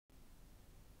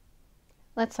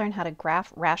Let's learn how to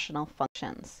graph rational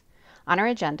functions. On our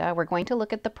agenda, we're going to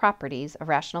look at the properties of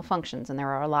rational functions, and there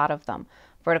are a lot of them.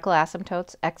 Vertical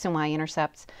asymptotes, x and y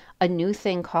intercepts, a new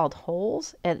thing called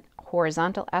holes, and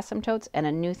horizontal asymptotes, and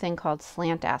a new thing called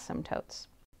slant asymptotes.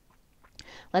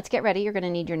 Let's get ready. You're going to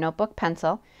need your notebook,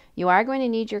 pencil. You are going to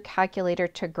need your calculator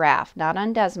to graph, not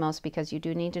on Desmos, because you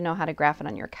do need to know how to graph it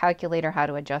on your calculator, how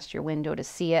to adjust your window to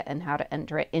see it, and how to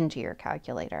enter it into your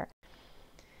calculator.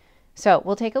 So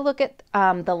we'll take a look at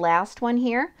the last one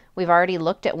here. We've already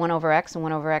looked at 1 over x and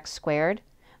 1 over x squared.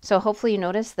 So hopefully you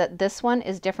notice that this one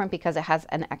is different because it has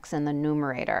an x in the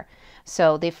numerator.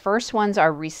 So the first ones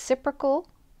are reciprocal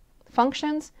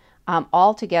functions.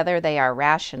 Altogether they are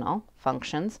rational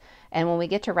functions. And when we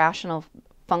get to rational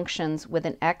functions with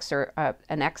an x or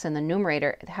an x in the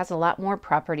numerator, it has a lot more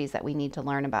properties that we need to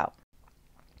learn about.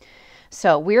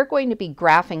 So we're going to be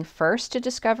graphing first to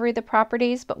discover the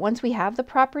properties, but once we have the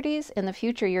properties, in the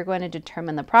future you're going to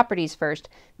determine the properties first,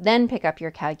 then pick up your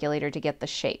calculator to get the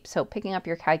shape. So picking up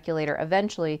your calculator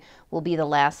eventually will be the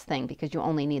last thing because you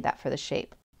only need that for the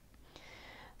shape.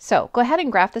 So go ahead and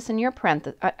graph this in your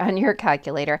on your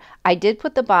calculator. I did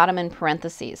put the bottom in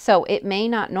parentheses, so it may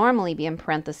not normally be in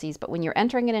parentheses, but when you're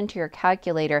entering it into your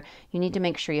calculator, you need to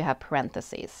make sure you have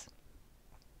parentheses.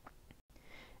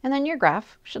 And then your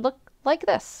graph should look like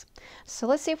this. So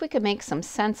let's see if we can make some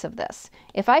sense of this.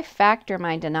 If I factor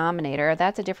my denominator,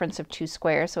 that's a difference of 2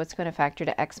 squares, so it's going to factor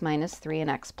to x minus 3 and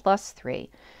x plus 3.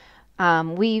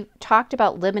 We talked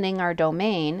about limiting our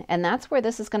domain, and that's where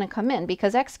this is going to come in,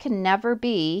 because x can never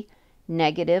be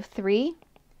negative 3.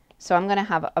 So I'm going to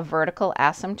have a vertical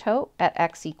asymptote at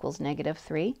x equals negative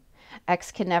 3.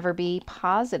 X can never be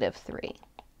positive 3.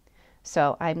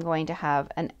 So I'm going to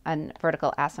have a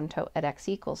vertical asymptote at x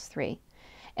equals 3.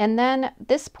 And then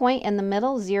this point in the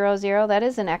middle, 0, 0, that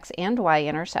is an x and y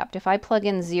intercept. If I plug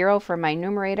in 0 for my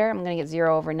numerator, I'm going to get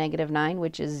 0 over negative 9,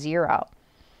 which is 0.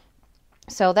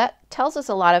 So that tells us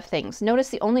a lot of things. Notice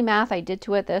the only math I did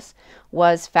to this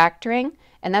was factoring,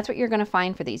 and that's what you're going to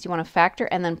find for these. You want to factor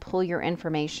and then pull your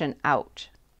information out.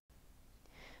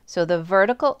 So the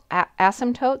vertical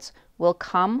asymptotes will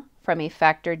come from a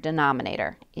factored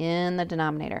denominator in the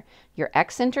denominator. Your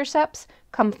x-intercepts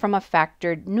come from a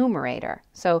factored numerator.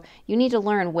 So you need to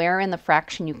learn where in the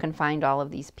fraction you can find all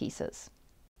of these pieces.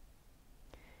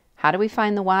 How do we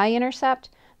find the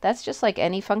y-intercept? That's just like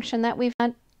any function that we've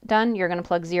done. You're going to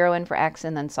plug 0 in for x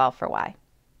and then solve for y.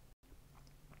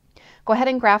 Go ahead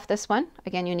and graph this one.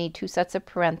 Again, you need 2 sets of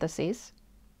parentheses.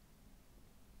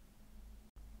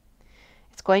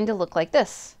 It's going to look like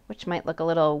this, which might look a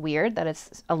little weird that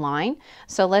it's a line.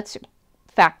 So let's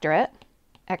factor it.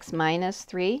 X minus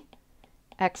 3,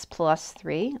 x plus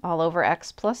 3, all over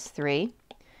x plus 3.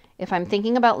 If I'm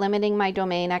thinking about limiting my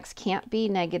domain, x can't be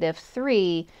negative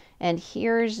 3, and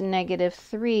here's negative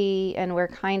 3, and we're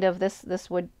kind of, this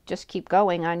would just keep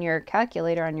going on your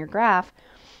calculator, on your graph.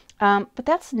 But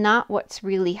that's not what's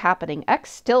really happening. X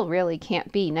still really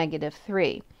can't be negative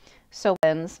 3. So what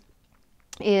happens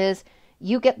is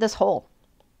you get this hole,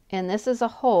 and this is a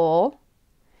hole,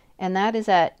 and that is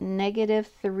at negative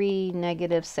 3,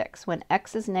 negative 6, when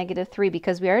x is negative 3,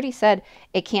 because we already said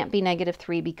it can't be negative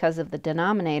 3 because of the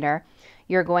denominator,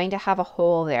 you're going to have a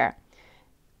hole there.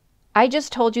 I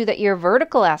just told you that your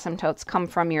vertical asymptotes come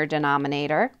from your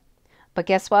denominator, but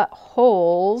guess what?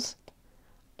 Holes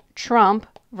trump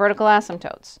vertical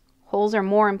asymptotes. Holes are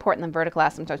more important than vertical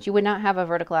asymptotes. You would not have a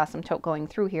vertical asymptote going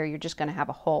through here. You're just going to have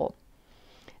a hole.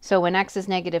 So when x is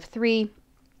negative 3,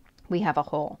 we have a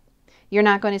hole. You're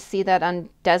not going to see that on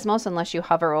Desmos unless you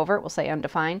hover over it. We'll say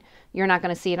undefined. You're not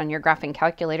going to see it on your graphing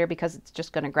calculator because it's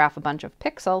just going to graph a bunch of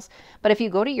pixels. But if you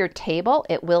go to your table,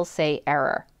 it will say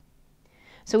error.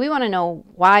 So we want to know,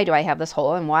 why do I have this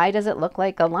hole and why does it look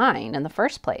like a line in the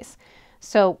first place?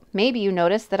 So maybe you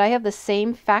notice that I have the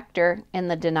same factor in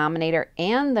the denominator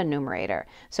and the numerator.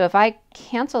 So if I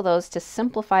cancel those to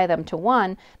simplify them to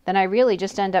 1, then I really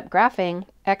just end up graphing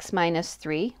x minus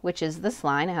 3, which is this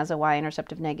line. It has a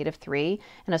y-intercept of negative 3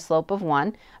 and a slope of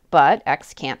 1, but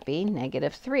x can't be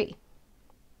negative 3.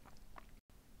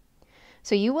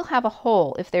 So you will have a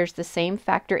hole if there's the same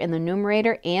factor in the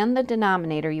numerator and the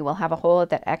denominator. You will have a hole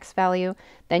at that x value.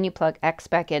 Then you plug x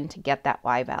back in to get that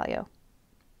y value.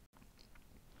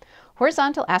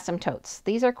 Horizontal asymptotes.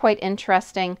 These are quite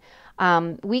interesting.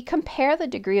 We compare the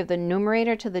degree of the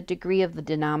numerator to the degree of the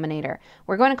denominator.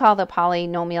 We're going to call the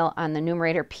polynomial on the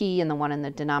numerator p and the one in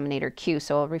the denominator q.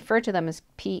 So I'll refer to them as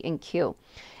p and q.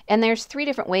 And there's 3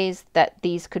 different ways that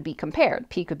these could be compared.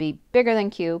 P could be bigger than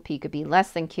q, p could be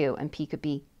less than q, and p could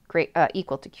be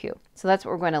equal to q. So that's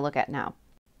what we're going to look at now.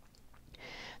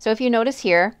 So if you notice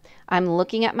here, I'm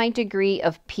looking at my degree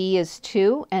of p is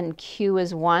 2 and q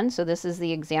is 1. So this is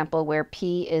the example where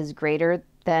p is greater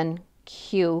than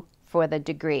q for the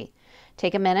degree.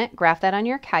 Take a minute, graph that on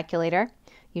your calculator.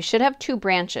 You should have 2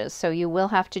 branches, so you will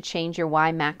have to change your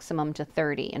y maximum to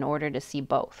 30 in order to see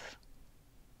both.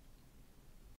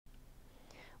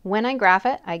 When I graph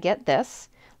it, I get this.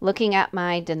 Looking at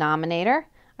my denominator,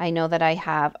 I know that I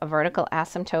have a vertical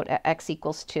asymptote at x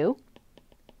equals 2,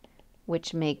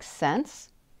 which makes sense.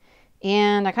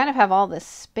 And I kind of have all this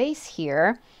space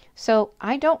here, so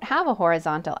I don't have a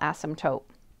horizontal asymptote.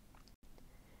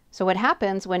 So what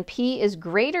happens when p is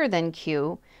greater than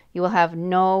q, you will have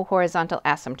no horizontal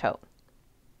asymptote.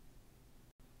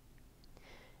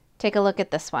 Take a look at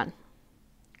this one.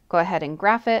 Go ahead and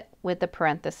graph it with the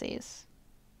parentheses.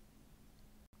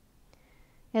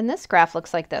 And this graph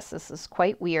looks like this. This is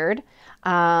quite weird.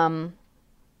 I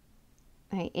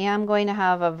am going to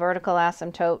have a vertical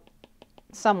asymptote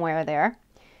somewhere there.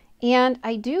 And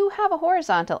I do have a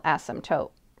horizontal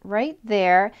asymptote right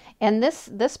there. And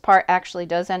this part actually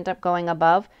does end up going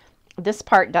above. This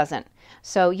part doesn't.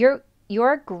 So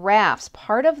your graphs,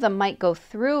 part of them might go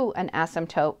through an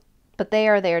asymptote, but they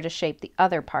are there to shape the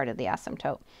other part of the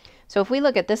asymptote. So if we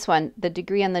look at this one, the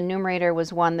degree in the numerator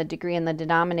was 1, the degree in the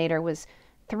denominator was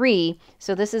 3.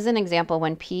 So this is an example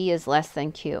when p is less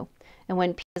than q. And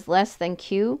when p is less than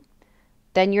q,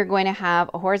 then you're going to have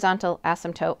a horizontal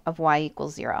asymptote of y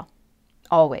equals 0.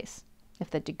 Always. If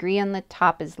the degree on the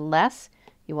top is less,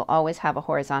 you will always have a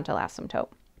horizontal asymptote.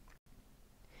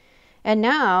 And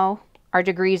now our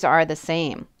degrees are the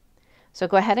same. So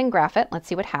go ahead and graph it. Let's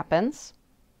see what happens.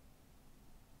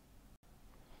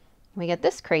 We get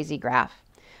this crazy graph.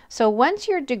 So once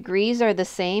your degrees are the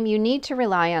same, you need to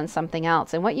rely on something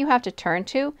else. And what you have to turn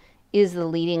to is the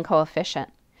leading coefficient.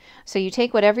 So you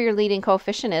take whatever your leading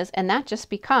coefficient is, and that just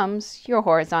becomes your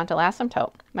horizontal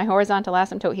asymptote. My horizontal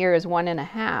asymptote here is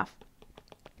 1.5,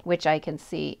 which I can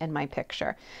see in my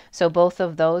picture. So both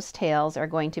of those tails are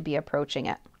going to be approaching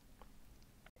it.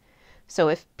 So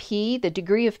if p, the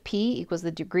degree of p equals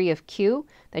the degree of q,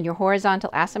 then your horizontal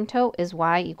asymptote is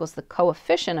y equals the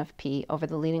coefficient of p over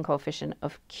the leading coefficient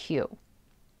of q.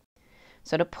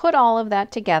 So to put all of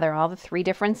that together, all the 3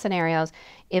 different scenarios,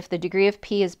 if the degree of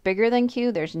p is bigger than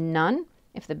q, there's none.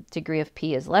 If the degree of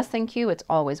p is less than q, it's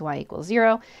always y equals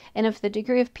 0. And if the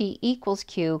degree of p equals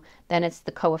q, then it's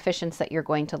the coefficients that you're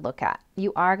going to look at.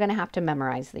 You are going to have to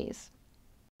memorize these.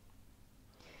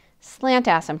 Slant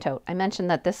asymptote. I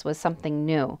mentioned that this was something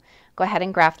new. Go ahead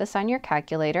and graph this on your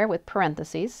calculator with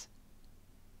parentheses.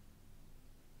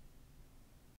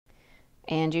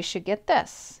 And you should get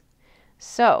this.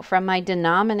 So from my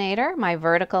denominator, my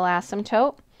vertical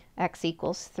asymptote, x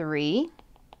equals 3.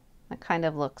 That kind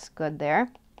of looks good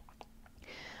there.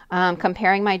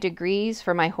 Comparing my degrees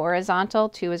for my horizontal,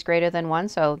 2 is greater than 1,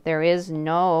 so there is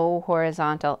no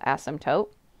horizontal asymptote.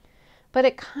 But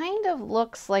it kind of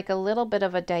looks like a little bit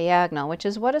of a diagonal, which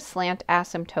is what a slant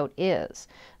asymptote is.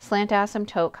 Slant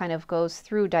asymptote kind of goes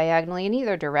through diagonally in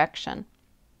either direction.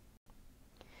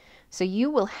 So you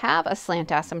will have a slant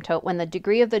asymptote when the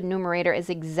degree of the numerator is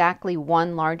exactly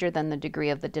 1 larger than the degree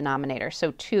of the denominator.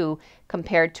 So 2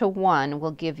 compared to 1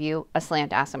 will give you a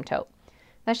slant asymptote.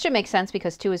 That should make sense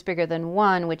because 2 is bigger than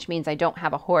 1, which means I don't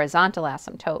have a horizontal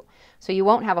asymptote. So you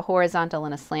won't have a horizontal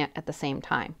and a slant at the same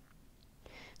time.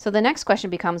 So the next question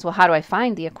becomes, well, how do I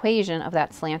find the equation of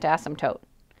that slant asymptote?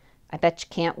 I bet you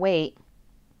can't wait.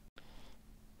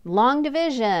 Long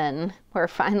division. We're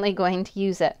finally going to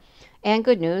use it. And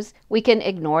good news, we can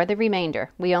ignore the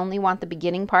remainder. We only want the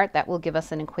beginning part that will give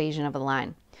us an equation of a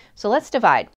line. So let's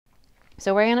divide.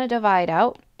 So we're going to divide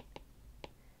out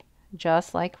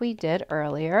just like we did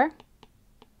earlier.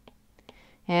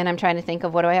 And I'm trying to think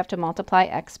of what do I have to multiply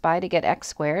x by to get x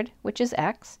squared, which is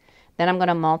x. Then I'm going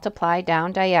to multiply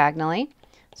down diagonally.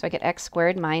 So I get x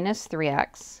squared minus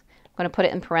 3x. I'm going to put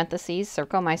it in parentheses,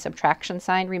 circle my subtraction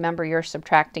sign. Remember, you're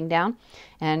subtracting down.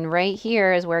 And right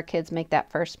here is where kids make that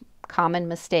first common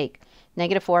mistake.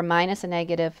 -4 minus a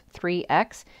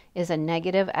 -3x is a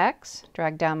 -x.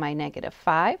 Drag down my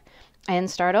 -5 and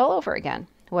start all over again.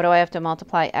 What do I have to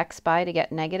multiply x by to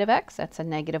get -x? That's a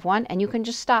 -1. And you can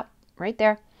just stop right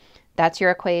there. That's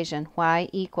your equation, y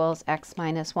equals x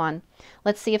minus 1.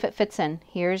 Let's see if it fits in.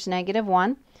 Here's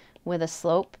 -1 with a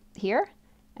slope here,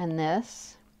 and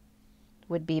this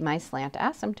would be my slant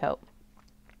asymptote.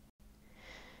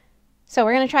 So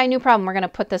we're going to try a new problem. We're going to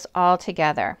put this all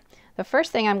together. The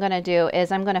first thing I'm going to do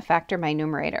is I'm going to factor my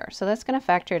numerator. So that's going to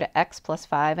factor to x plus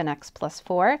 5 and x plus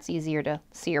 4. It's easier to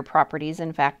see your properties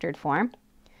in factored form.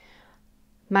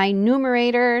 My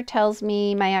numerator tells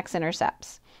me my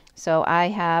x-intercepts. So I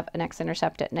have an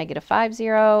x-intercept at -5,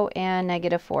 0 and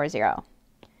 -4, 0.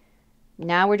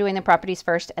 Now we're doing the properties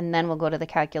first, and then we'll go to the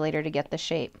calculator to get the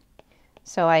shape.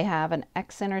 So I have an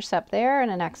x-intercept there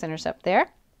and an x-intercept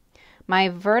there. My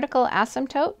vertical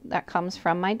asymptote, that comes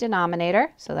from my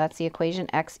denominator. So that's the equation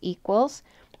x equals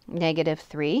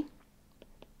 -3.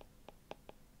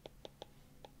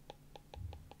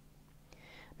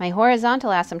 My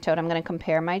horizontal asymptote, I'm going to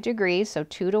compare my degrees, so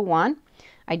 2 to 1.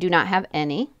 I do not have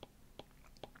any.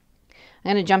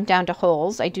 I'm going to jump down to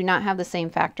holes. I do not have the same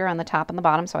factor on the top and the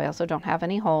bottom, so I also don't have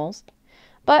any holes.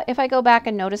 But if I go back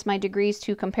and notice my degrees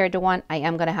 2 compared to 1, I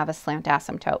am going to have a slant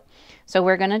asymptote. So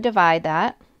we're going to divide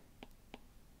that.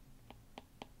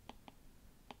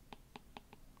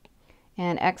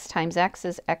 And x times x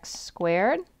is x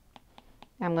squared.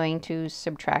 I'm going to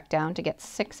subtract down to get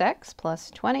 6x plus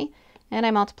 20, and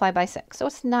I multiply by 6. So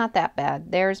it's not that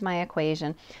bad. There's my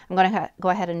equation. I'm going to go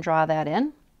ahead and draw that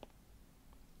in.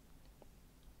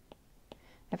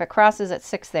 If it crosses at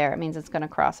 6 there, it means it's going to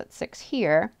cross at 6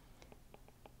 here.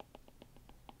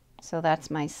 So that's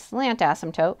my slant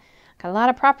asymptote. Got a lot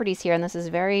of properties here, and this is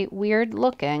very weird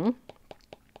looking.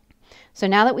 So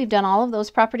now that we've done all of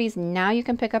those properties, now you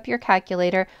can pick up your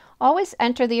calculator. Always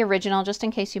enter the original just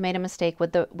in case you made a mistake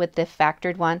with the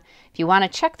factored one. If you want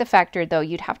to check the factored though,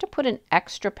 you'd have to put an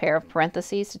extra pair of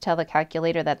parentheses to tell the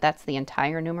calculator that that's the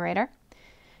entire numerator.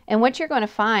 And what you're going to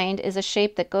find is a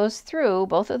shape that goes through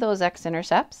both of those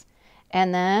x-intercepts,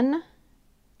 and then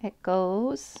it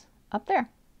goes up there.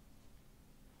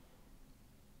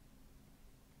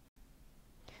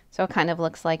 So it kind of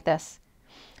looks like this.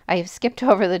 I've skipped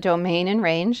over the domain and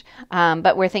range,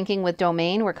 but we're thinking with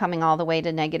domain, we're coming all the way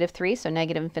to -3, so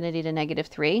 -infinity to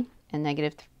 -3, and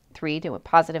 -3 to a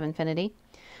positive infinity.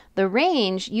 The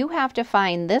range, you have to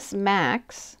find this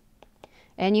max,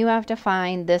 and you have to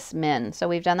find this min. So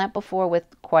we've done that before with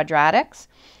quadratics.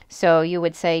 So you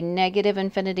would say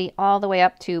 -infinity all the way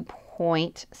up to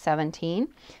 0.17,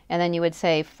 and then you would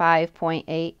say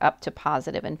 5.8 up to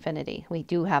positive infinity. We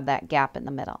do have that gap in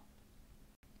the middle.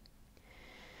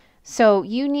 So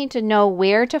you need to know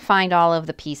where to find all of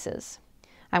the pieces.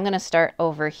 I'm going to start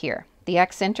over here. The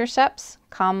x-intercepts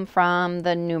come from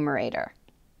the numerator.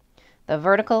 The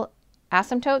vertical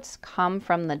asymptotes come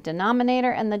from the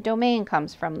denominator, and the domain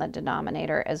comes from the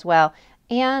denominator as well.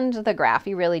 And the graph,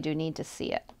 you really do need to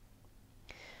see it.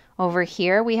 Over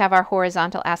here we have our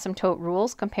horizontal asymptote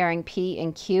rules comparing P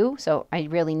and Q. So I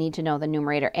really need to know the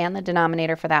numerator and the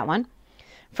denominator for that one.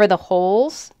 For the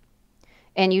holes,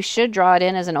 and you should draw it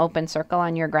in as an open circle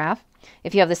on your graph.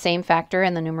 If you have the same factor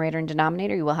in the numerator and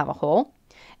denominator, you will have a hole.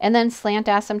 And then slant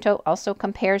asymptote also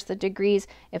compares the degrees.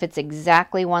 If it's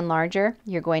exactly one larger,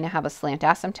 you're going to have a slant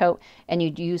asymptote, and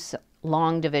you'd use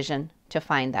long division to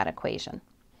find that equation.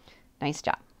 Nice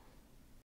job.